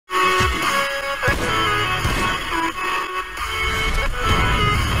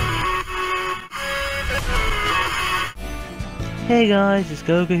Hey guys, it's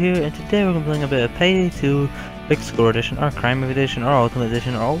Goku here, and today we're going to be playing a bit of Payday 2, Big Score Edition, or Crime Wave Edition, or Ultimate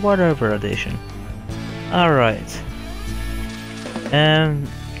Edition, or whatever edition. Alright.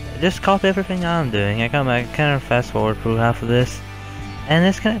 Just copy everything I'm doing. I kind of fast forward through half of this, and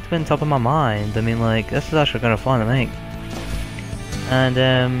this kind of been top of my mind. I mean, like, this is actually kind of fun to make. And,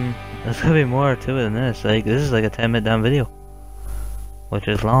 there's going to be more to it than this. Like, this is like a 10-minute damn video, which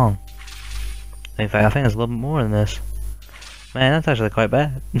is long. In fact, I think it's a little bit more than this. Man, that's actually quite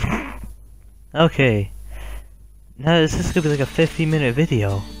bad. Okay. Now, this is gonna be like a 50-minute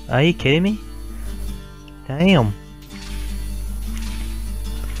video. Are you kidding me? Damn.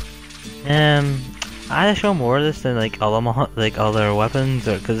 I show more of this than like other weapons,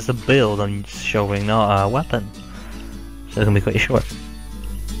 or because it's a build I'm showing, not a weapon. So it's gonna be quite short.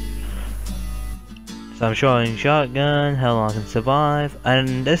 So I'm showing shotgun, how long I can survive,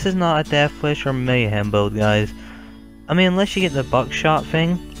 and this is not a death wish or mayhem build, guys. I mean, unless you get the buckshot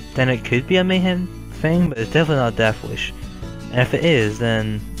thing, then it could be a mayhem thing, but it's definitely not a death wish. And if it is,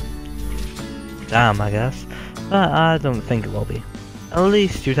 then damn, I guess. But I don't think it will be. At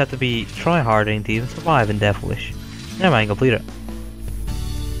least you'd have to be try-harding to even survive in death wish. Never mind, complete it.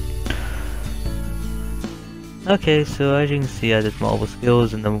 Okay, so as you can see, I did multiple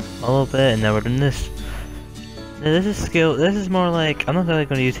skills in a little bit, and now we're doing this. Now this is more like, I'm not really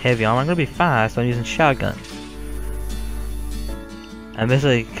going to use heavy armor, I'm going to be fast, I'm using shotgun. I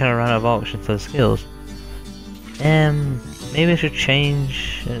basically kind of ran out of options for the skills. Maybe I should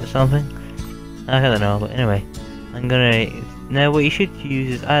change something. I don't know, but anyway, I'm gonna. Now, what you should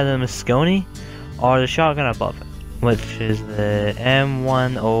use is either the Moscone or the shotgun above it, which is the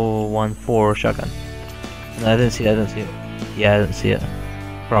M1014 shotgun. No, I didn't see it. Yeah, I didn't see it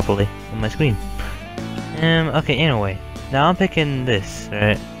properly on my screen. Okay. Anyway, now I'm picking this,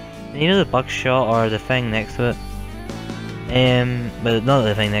 right? You know the buckshot or the thing next to it. But not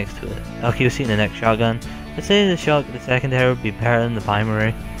the thing next to it. Okay, you'll see in the next shotgun. Let's say the secondary would be better than the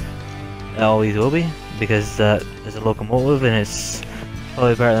primary. It always will be, because that is a locomotive and it's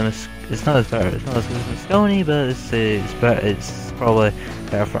probably better than it's not as good as Moscone, but it's probably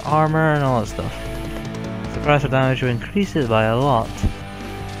better for armor and all that stuff. Suppressor damage will increase it by a lot.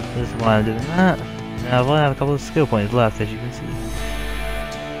 This is why I'm doing that. Now I've only have a couple of skill points left, as you can see.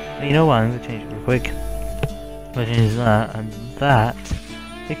 But you know what, I'm gonna change it real quick. Which is that and that,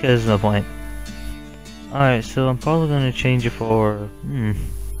 because there's no point. Alright, so I'm probably going to change it for,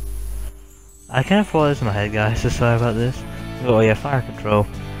 I kind of thought this in my head, guys, so sorry about this. Oh yeah, fire control.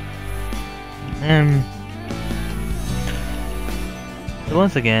 So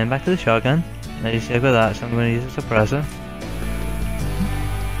once again, back to the shotgun. Now you see I've got that, so I'm going to use a suppressor.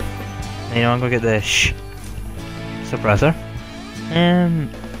 And you know, I'm going to get the suppressor. I'm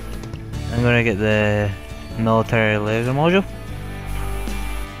going to get the military laser module.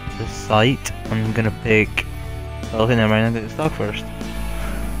 The sight, I'm gonna pick. Okay, never mind, I'm gonna get the stock first.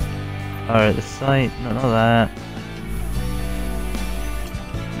 Alright, the sight, not that.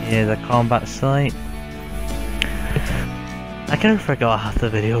 Yeah, the combat sight. I kind of forgot half the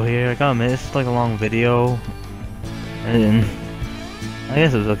video here. I gotta admit, it's like a long video. And I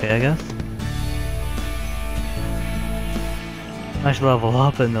guess it was okay, I guess. I should level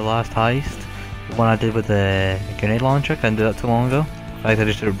up in the last heist. The one I did with the grenade launcher, I didn't do that too long ago. In fact, I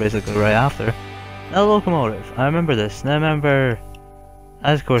just did it basically right after. Now, locomotive. I remember this. Now, I remember.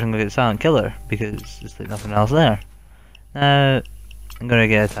 Of course, I'm gonna get Silent Killer because there's like nothing else there. Now, I'm gonna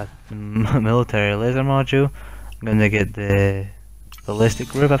get a military laser module. I'm gonna get the ballistic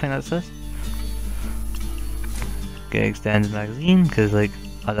group, I think that says. Get extended magazine because, like,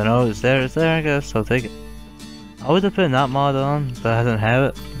 I don't know, it's there, I guess. I'll take it. I would have put that mod on, but I didn't have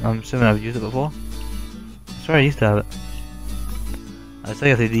it. I'm assuming I've used it before. I swear I used to have it. I think I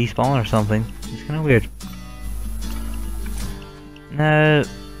have to despawn or something. It's kind of weird. Now,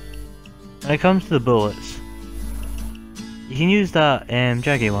 when it comes to the bullets, you can use that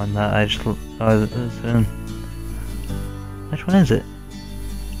jaggy one that I just. Which one is it?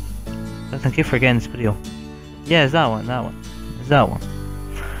 I keep forgetting this video. Yeah, it's that one. It's that one.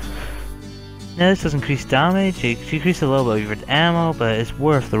 Now this does increase damage. It decreases a little bit of your ammo, but it's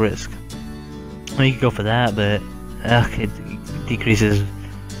worth the risk. Well, you could go for that, but it decreases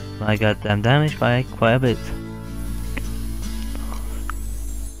my goddamn damage by quite a bit.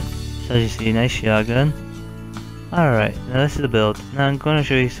 So as you see, nice shotgun. Alright, now this is the build. Now I'm going to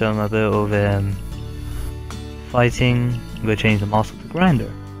show you a bit of fighting. I'm going to change the muscle to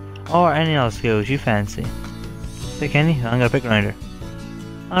grinder. Or any other skills you fancy. Pick any, I'm going to pick grinder.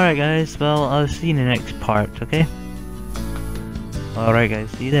 Alright guys, well I'll see you in the next part, okay? Alright guys,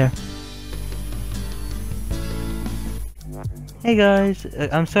 see you there. Hey guys,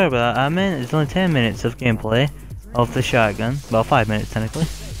 I'm sorry about that. I meant it's only 10 minutes of gameplay of the shotgun. Well, 5 minutes technically.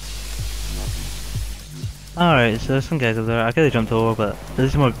 Alright, so there's some guys up there. I could have jumped over, but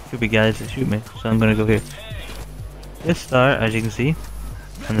there's more creepy guys that shoot me, so I'm gonna go here. Good start, as you can see,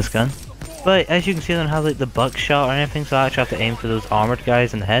 on this gun. But as you can see, I don't have like the buckshot or anything, so I actually have to aim for those armored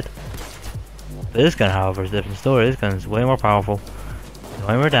guys in the head. But this gun, however, is a different story. This gun is way more powerful,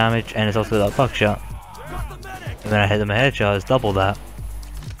 way more damage, and it's also that buckshot. And then I hit them a headshot, it's double that. So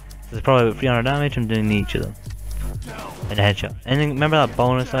it's probably about 300 damage I'm doing each of them. And a headshot. And then remember that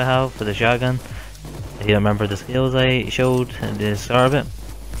bonus I have for the shotgun? If you don't remember the skills I showed at the start of it?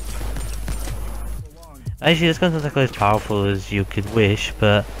 Actually, this gun's not quite as powerful as you could wish,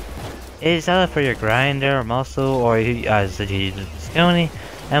 but it's either for your grinder or muscle, or as you use the Scony,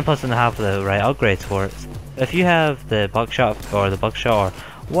 and plus doesn't have the right upgrades for it. If you have the buckshot or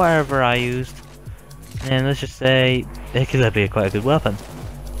whatever I used, and let's just say it could be quite a good weapon.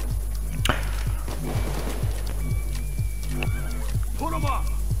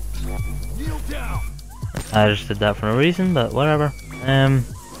 I just did that for no reason, but whatever. I'm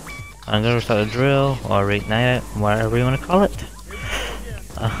gonna restart the drill or reignite it, whatever you want to call it.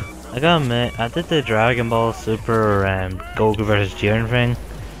 I gotta admit, I did the Dragon Ball Super Goku vs Jiren thing.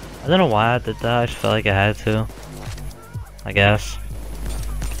 I don't know why I did that. I just felt like I had to. I guess.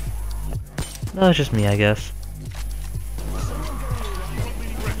 No, it's just me, I guess.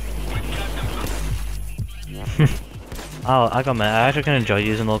 Oh, I got mad. I actually can enjoy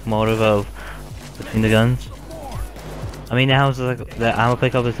using locomotive between the guns. I mean, the ammo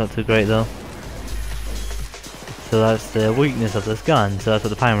pickup is not too great though. So that's the weakness of this gun. So that's what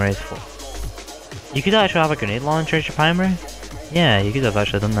the primary is for. You could actually have a grenade launcher as your primary. Yeah, you could have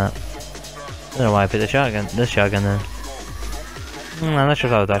actually done that. I don't know why I picked this shotgun then. I'm not sure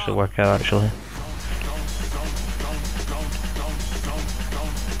if that would actually work out actually.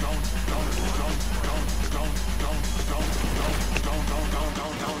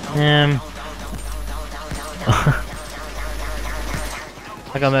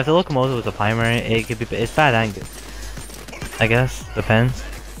 Like, if the locomotive was a primary, it could be, it's bad and good. I guess, depends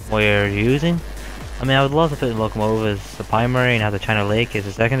what you're using. I mean, I would love to put the locomotive as a primary and have the China Lake as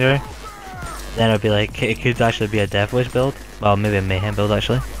a secondary. Then it would be like, it could actually be a Death Wish build. Well, maybe a Mayhem build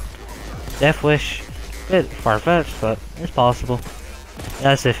actually. Death Wish, a bit far-fetched, but it's possible.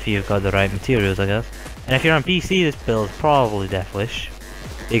 That's if you've got the right materials, I guess. And if you're on PC, this build is probably Death Wish.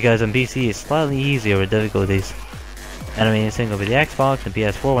 Because on PC it's slightly easier with difficulties. And I mean, it's going to be the Xbox and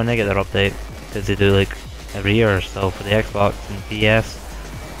PS4 when they get their update. Because they do like every year or so for the Xbox and PS.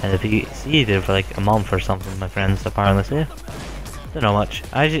 And the PC did for like a month or something, my friends, apparently. So yeah, don't know much.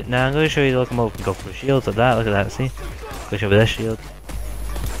 Now I'm going to show you the locomotive and go for shields like that. Look at that, see? Go show me this shield.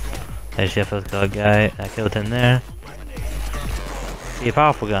 There's the got a guy. I killed him there. See, a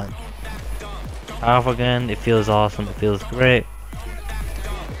powerful gun. Powerful gun, it feels awesome, it feels great.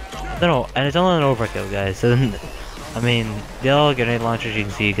 I don't know, and it's only an overkill, guys. So, I mean, the other grenade launchers you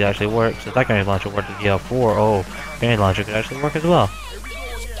can see could actually work. So if that grenade launcher worked with GL4, oh, grenade launcher could actually work as well.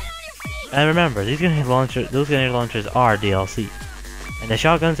 And remember, those grenade launchers are DLC. And the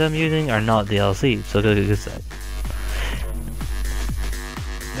shotguns I'm using are not DLC, so good side.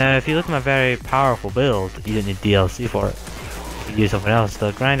 Now, if you look at my very powerful build, you don't need DLC for it. You could use something else,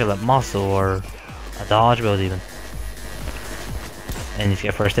 the grinder like muscle or a dodge build even. And you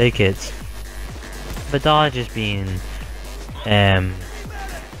get first aid kits. But dodge is being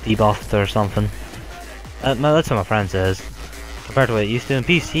debuffed or something. That's what my friend says. Compared to what it used to in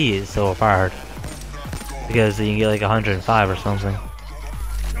PC, it's so hard. Because you can get like 105 or something.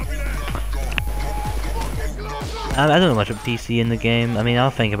 I don't know much about PC in the game. I mean,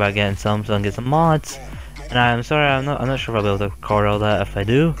 I'll think about getting some so I can get some mods. And I'm sorry, I'm not sure if I'll be able to record all that if I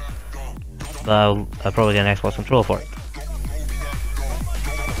do. But I'll probably get an Xbox controller for it.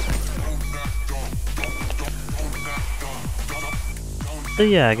 So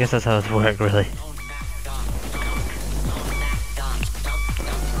yeah, I guess that's how it works really.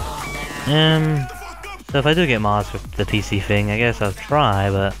 So if I do get mods for the PC thing, I guess I'll try,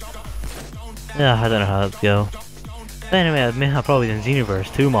 but yeah, I don't know how it'll go. But anyway, I'll probably do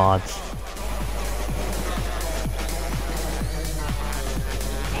Xenoverse 2 mods.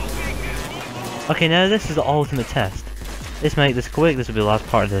 Okay, now this is the ultimate test. Let's make this quick, this will be the last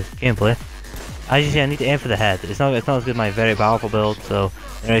part of the gameplay. As you see, I need to aim for the head. It's not as good as my very powerful build, so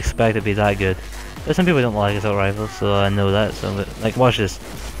I don't expect it to be that good. But some people don't like assault rifles, so I know that, so like, watch this.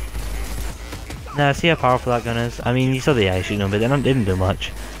 Now, see how powerful that gun is? I mean, you saw the eye shooting them, but they didn't do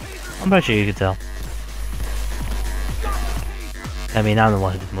much. I'm pretty sure you could tell. I mean, I'm the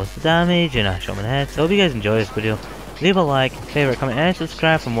one who did most of the damage, and I shot him in the head. So I hope you guys enjoy this video. leave a like, favorite, comment, and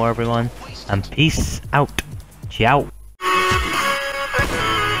subscribe for more, everyone. And peace out. Ciao.